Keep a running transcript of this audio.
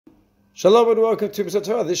Shalom and welcome to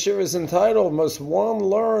Torah. This year is entitled "Must One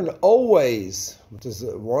Learn Always?" Which is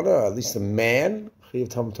one, or at least a man. Chiyuv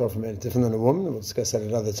Talmud Torah for a man is different than a woman. We'll discuss that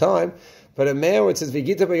another time. But a man, which says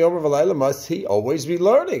 "V'gita b'yom v'layla," must he always be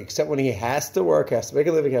learning? Except when he has to work, has to make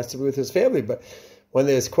a living, has to be with his family. But when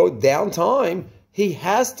there's quote downtime, he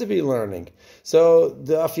has to be learning. So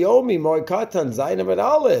the Yomi Moikatan Zainab and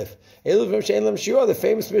Aleph. The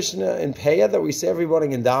famous Mishnah in Peah that we say every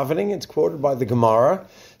morning in davening, it's quoted by the Gemara.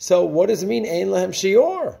 So what does it mean, Ein Lahem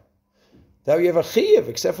Shior? That you have a chiyuv,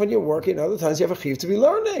 except when you're working, other times you have a chiyuv to be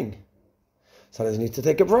learning. Sometimes you need to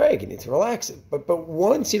take a break, you need to relax it. But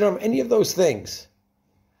once you don't have any of those things,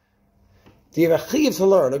 do you have a chiyuv to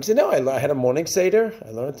learn? Because I had a morning seder, I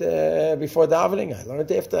learned before davening, I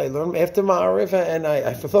learned after Ma'ariv, and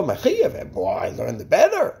I fulfilled my chiyuv, and boy, I learned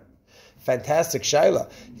better. Fantastic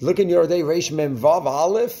shaila. Look in your day, Reish Mem Vav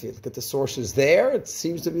Aleph. You look at the sources there. It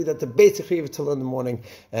seems to be that the basic chiyuv to learn in the morning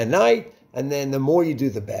and night, and then the more you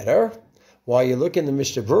do, the better. While you look in the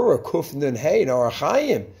Mishnah Berurah, Kuf Nun Hey, Orach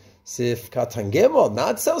Chaim, Sif Katan Gimel,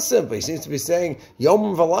 not so simple. He seems to be saying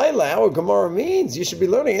Yom V'Layla. Our Gemara means you should be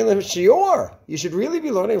learning Ein Lahem Shior. You should really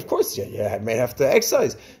be learning. Of course, you may have to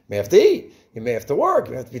exercise, you may have to eat, you may have to work,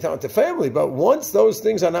 you may have to be talking to family. But once those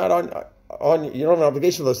things are not on you don't have an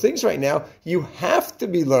obligation for those things right now, you have to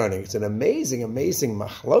be learning. It's an amazing, amazing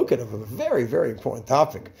machloket of a very, very important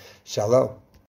topic. Shalom.